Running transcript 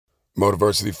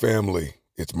Motiversity family,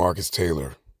 it's Marcus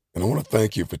Taylor, and I want to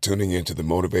thank you for tuning into the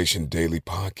Motivation Daily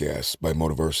Podcast by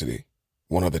Motiversity,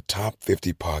 one of the top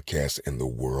 50 podcasts in the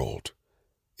world.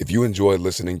 If you enjoy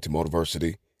listening to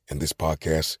Motiversity and this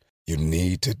podcast, you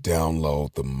need to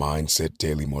download the Mindset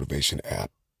Daily Motivation app.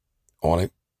 On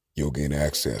it, you'll gain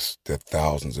access to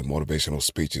thousands of motivational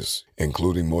speeches,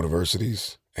 including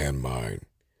Motiversity's and mine.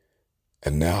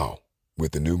 And now,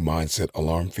 with the new Mindset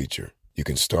Alarm feature, you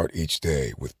can start each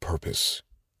day with purpose,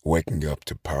 waking up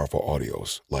to powerful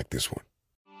audios like this one.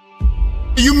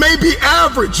 You may be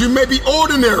average, you may be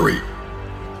ordinary,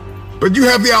 but you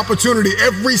have the opportunity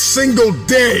every single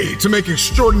day to make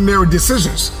extraordinary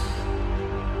decisions.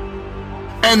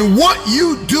 And what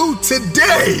you do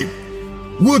today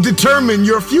will determine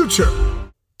your future.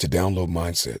 To download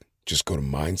Mindset, just go to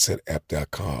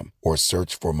mindsetapp.com or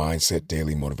search for Mindset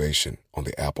Daily Motivation on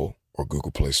the Apple or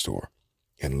Google Play Store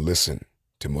and listen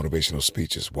to motivational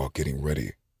speeches while getting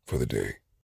ready for the day.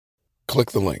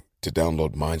 Click the link to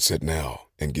download Mindset now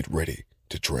and get ready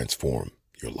to transform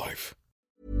your life.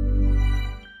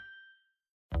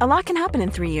 A lot can happen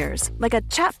in 3 years, like a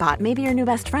chatbot may be your new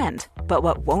best friend. But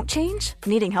what won't change?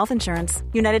 Needing health insurance.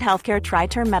 United Healthcare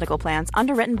Tri-Term Medical Plans,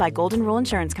 underwritten by Golden Rule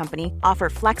Insurance Company, offer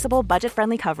flexible,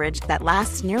 budget-friendly coverage that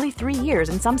lasts nearly 3 years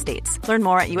in some states. Learn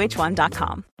more at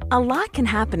uh1.com. A lot can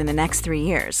happen in the next 3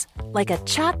 years. Like a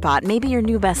chatbot may be your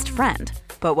new best friend.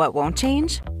 But what won't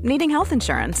change? Needing health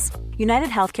insurance. United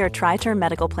Healthcare Tri-Term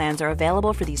Medical Plans are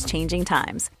available for these changing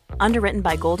times. Underwritten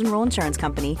by Golden Rule Insurance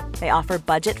Company, they offer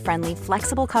budget-friendly,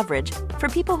 flexible coverage for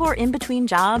people who are in between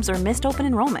jobs or missed open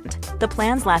enrollment. The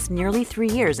plans last nearly 3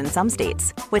 years in some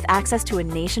states, with access to a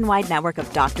nationwide network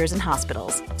of doctors and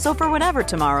hospitals. So for whatever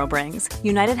tomorrow brings,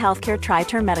 United Healthcare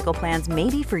Tri-Term Medical Plans may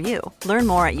be for you. Learn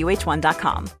more at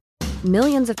uh1.com.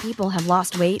 Millions of people have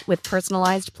lost weight with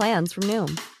personalized plans from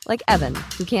Noom. Like Evan,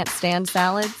 who can't stand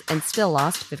salads and still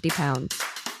lost 50 pounds.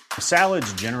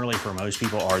 Salads generally for most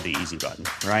people are the easy button,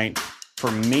 right?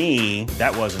 For me,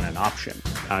 that wasn't an option.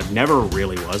 I never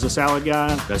really was a salad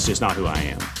guy. That's just not who I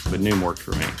am. But Noom worked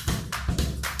for me.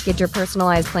 Get your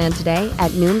personalized plan today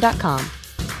at Noom.com.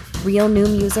 Real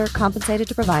Noom user compensated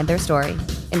to provide their story.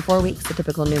 In 4 weeks, the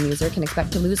typical Noom user can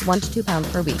expect to lose 1 to 2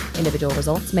 pounds per week. Individual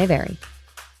results may vary.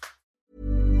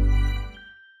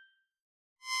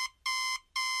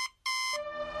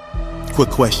 Quick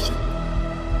question.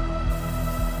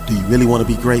 Do you really want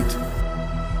to be great?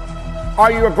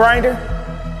 Are you a grinder?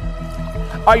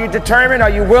 Are you determined? Are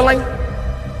you willing?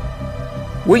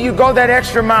 Will you go that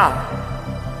extra mile?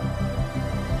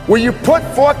 Will you put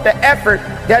forth the effort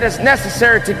that is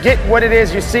necessary to get what it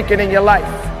is you're seeking in your life?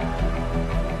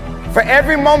 For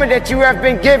every moment that you have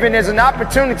been given is an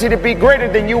opportunity to be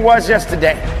greater than you was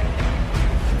yesterday.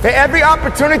 For every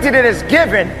opportunity that is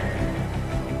given,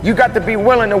 you got to be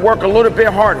willing to work a little bit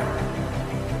harder.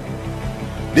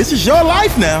 This is your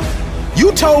life now.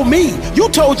 You told me, you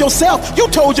told yourself, you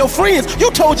told your friends,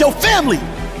 you told your family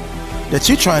that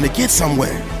you're trying to get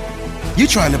somewhere. You're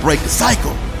trying to break the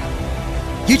cycle.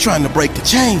 You're trying to break the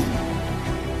chain.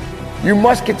 You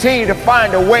must continue to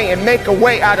find a way and make a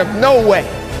way out of no way.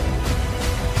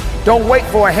 Don't wait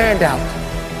for a handout.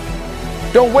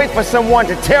 Don't wait for someone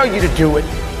to tell you to do it.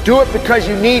 Do it because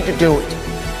you need to do it.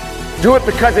 Do it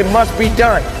because it must be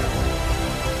done.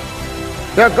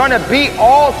 There are going to be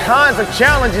all kinds of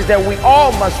challenges that we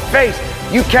all must face.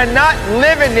 You cannot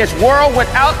live in this world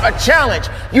without a challenge.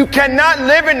 You cannot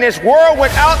live in this world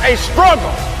without a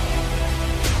struggle.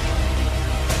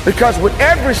 Because with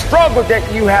every struggle that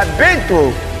you have been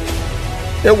through,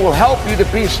 it will help you to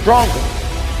be stronger.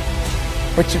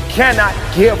 But you cannot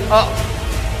give up.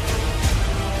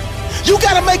 You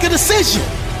got to make a decision.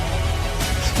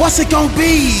 What's it going to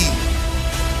be?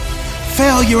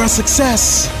 Failure or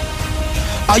success?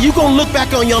 Are you going to look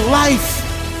back on your life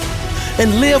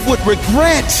and live with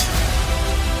regret?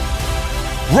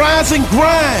 Rise and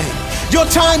grind. Your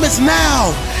time is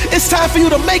now. It's time for you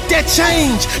to make that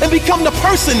change and become the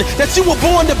person that you were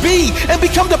born to be, and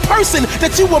become the person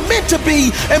that you were meant to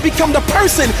be, and become the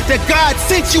person that God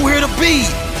sent you here to be.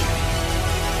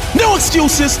 No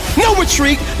excuses, no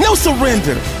retreat, no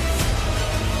surrender.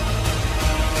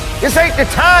 This ain't the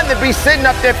time to be sitting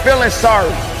up there feeling sorry.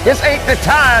 This ain't the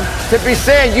time to be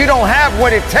saying you don't have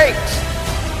what it takes.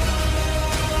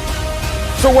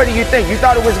 So what do you think? You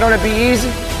thought it was going to be easy?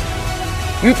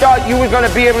 You thought you were going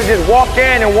to be able to just walk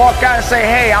in and walk out and say,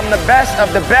 hey, I'm the best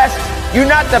of the best? You're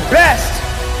not the best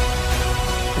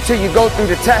until you go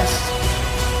through the test.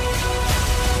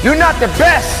 You're not the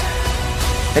best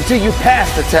until you pass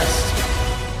the test.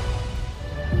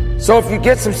 So if you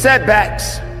get some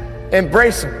setbacks,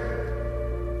 embrace them.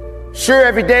 Sure,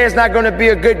 every day is not going to be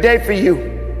a good day for you.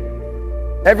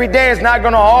 Every day is not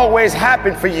going to always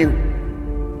happen for you.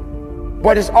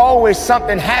 But it's always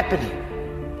something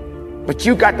happening. But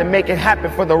you got to make it happen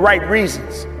for the right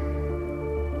reasons.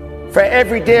 For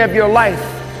every day of your life,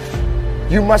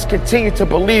 you must continue to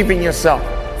believe in yourself.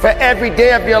 For every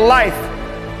day of your life,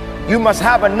 you must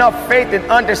have enough faith and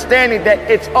understanding that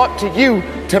it's up to you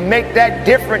to make that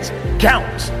difference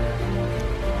count.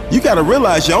 You got to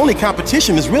realize your only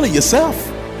competition is really yourself.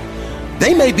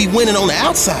 They may be winning on the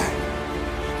outside,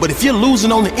 but if you're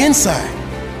losing on the inside,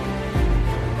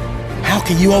 how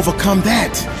can you overcome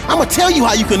that? I'm going to tell you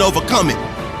how you can overcome it.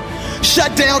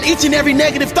 Shut down each and every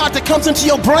negative thought that comes into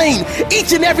your brain,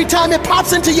 each and every time it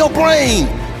pops into your brain.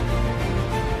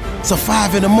 So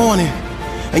 5 in the morning,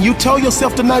 and you told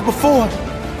yourself the night before,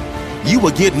 you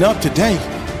were getting up today.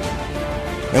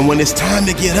 And when it's time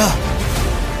to get up,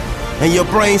 and your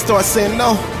brain starts saying,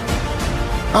 no,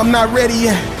 I'm not ready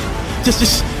yet.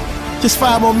 Just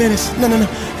 5 more minutes. No.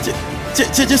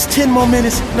 Just 10 more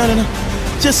minutes. No.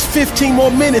 Just 15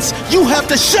 more minutes. You have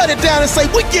to shut it down and say,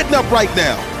 we're getting up right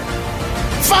now.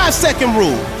 5-second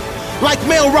rule. Like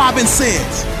Mel Robbins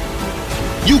says,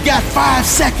 you got 5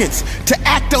 seconds to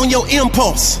act on your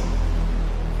impulse,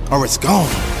 or it's gone.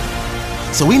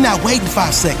 So we not waiting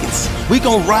 5 seconds. We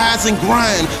gonna rise and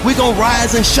grind. We gonna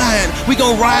rise and shine. We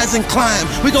gonna rise and climb.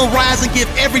 We gonna rise and give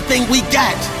everything we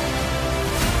got.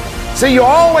 So you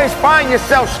always find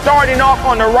yourself starting off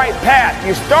on the right path.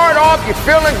 You start off, you're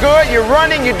feeling good, you're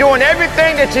running, you're doing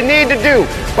everything that you need to do.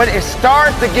 But it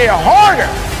starts to get harder.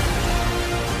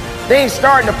 Things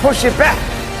starting to push you back.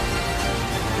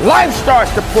 Life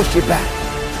starts to push you back.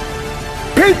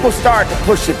 People start to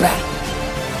push you back.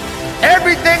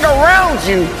 Everything around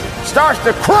you starts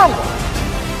to crumble.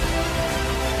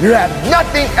 You have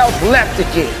nothing else left to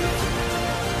give.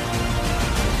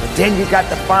 But then you got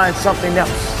to find something else.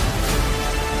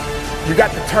 You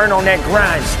got to turn on that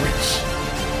grind switch.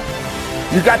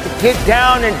 You got to get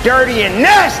down and dirty and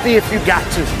nasty if you got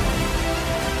to.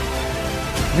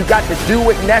 You got to do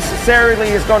what necessarily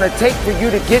is going to take for you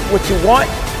to get what you want.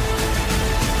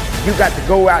 You got to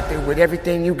go out there with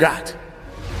everything you got.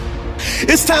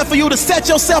 It's time for you to set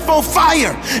yourself on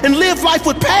fire and live life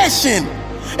with passion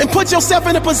and put yourself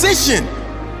in a position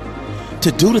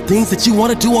to do the things that you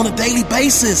want to do on a daily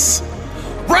basis.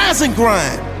 Rise and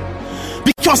grind.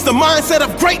 Because the mindset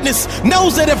of greatness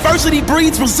knows that adversity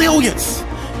breeds resilience.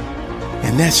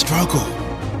 And that struggle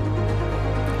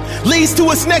leads to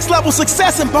its next level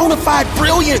success and bona fide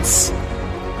brilliance.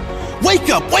 Wake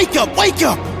up, wake up, wake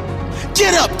up.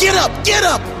 Get up, get up, get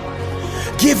up.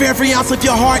 Give every ounce of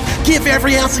your heart. Give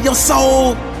every ounce of your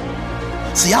soul.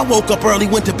 See, I woke up early,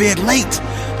 went to bed late.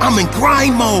 I'm in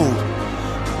grind mode.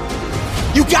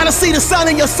 You gotta see the sun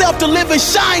in yourself to live in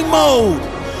shine mode.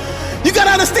 You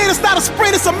gotta understand it's not a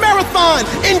sprint, it's a marathon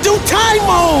in due time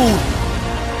mode.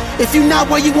 If you're not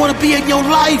where you wanna be in your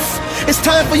life, it's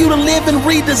time for you to live in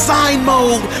redesign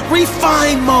mode,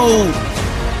 refine mode.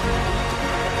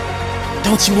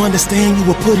 Don't you understand you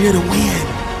were put here to win?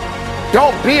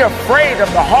 Don't be afraid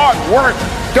of the hard work.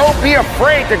 Don't be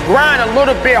afraid to grind a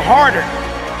little bit harder.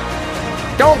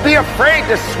 Don't be afraid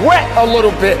to sweat a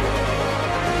little bit.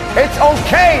 It's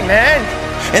okay, man.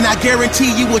 And I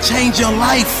guarantee you will change your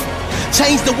life.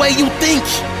 Change the way you think.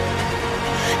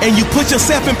 And you put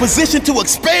yourself in position to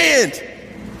expand,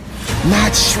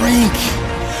 not shrink.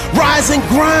 Rise and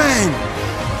grind.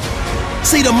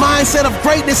 See, the mindset of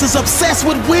greatness is obsessed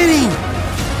with winning.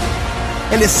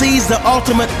 And it sees the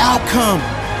ultimate outcome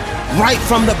right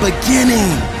from the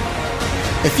beginning.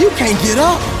 If you can't get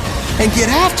up and get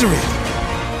after it,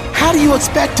 how do you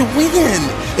expect to win?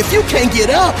 If you can't get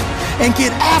up and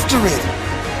get after it,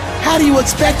 how do you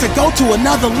expect to go to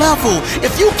another level?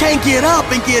 If you can't get up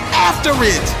and get after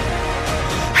it,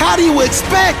 how do you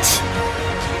expect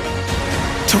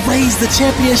to raise the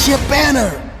championship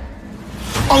banner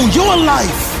on your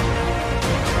life?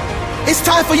 It's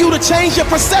time for you to change your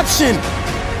perception,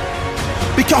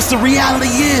 because the reality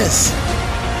is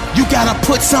you gotta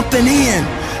put something in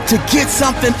to get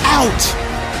something out.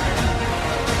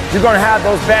 You're gonna have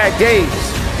those bad days,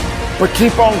 but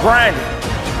keep on grinding.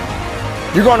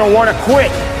 You're gonna wanna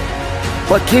quit,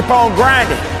 but keep on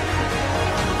grinding.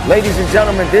 Ladies and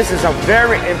gentlemen, this is a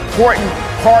very important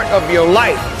part of your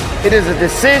life. It is a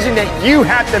decision that you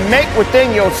have to make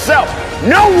within yourself.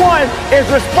 No one is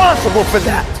responsible for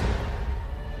that.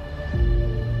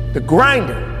 The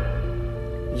grinder,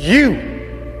 you,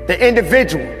 the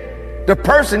individual, the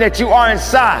person that you are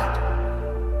inside,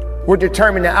 will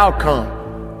determine the outcome,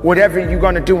 whatever you're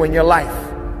gonna do in your life.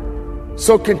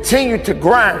 So continue to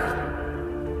grind.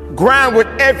 Grind with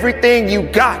everything you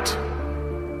got.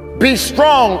 Be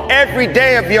strong every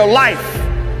day of your life.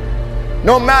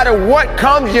 No matter what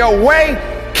comes your way,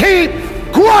 keep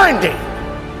grinding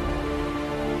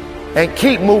and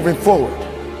keep moving forward.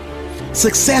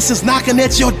 Success is knocking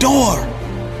at your door,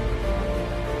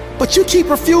 but you keep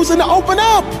refusing to open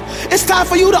up. It's time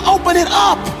for you to open it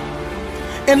up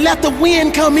and let the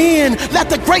wind come in. Let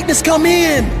the greatness come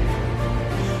in.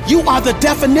 You are the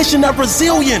definition of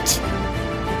resilient.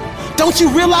 Don't you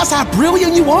realize how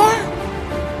brilliant you are?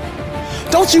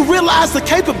 Don't you realize the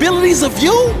capabilities of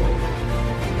you?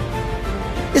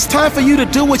 It's time for you to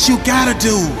do what you gotta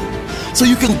do so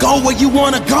you can go where you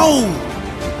wanna go.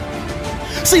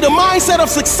 See, the mindset of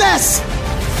success,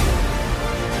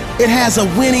 it has a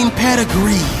winning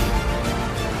pedigree.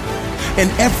 And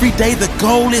every day the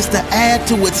goal is to add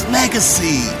to its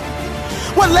legacy.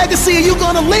 What legacy are you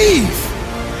gonna leave?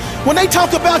 When they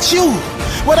talk about you,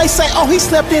 when they say, oh, he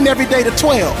slept in every day to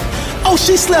 12. Oh,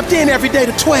 she slept in every day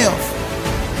to 12.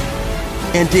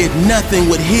 And did nothing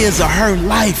with his or her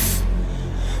life.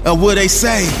 Or will they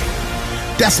say,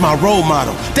 that's my role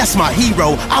model, that's my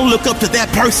hero, I look up to that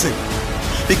person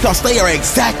because they are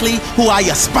exactly who I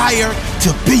aspire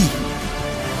to be.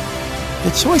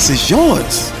 The choice is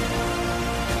yours.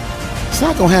 It's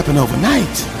not gonna happen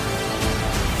overnight.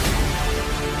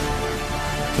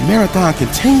 The marathon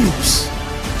continues.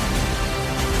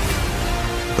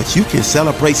 But you can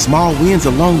celebrate small wins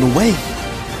along the way.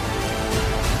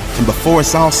 And before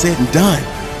it's all said and done,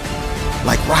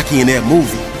 like Rocky in that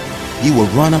movie, you will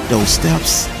run up those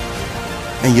steps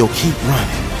and you'll keep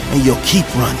running and you'll keep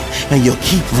running and you'll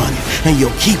keep running and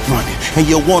you'll keep running and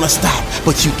you'll want to stop,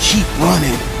 but you keep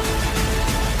running.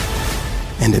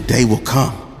 And the day will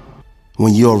come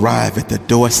when you arrive at the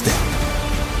doorstep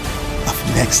of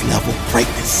next level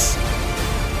greatness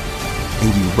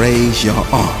and you raise your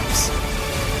arms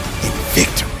in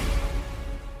victory.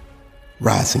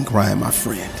 Rise and grind, my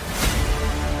friend.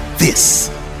 This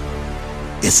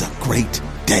is a great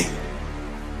day.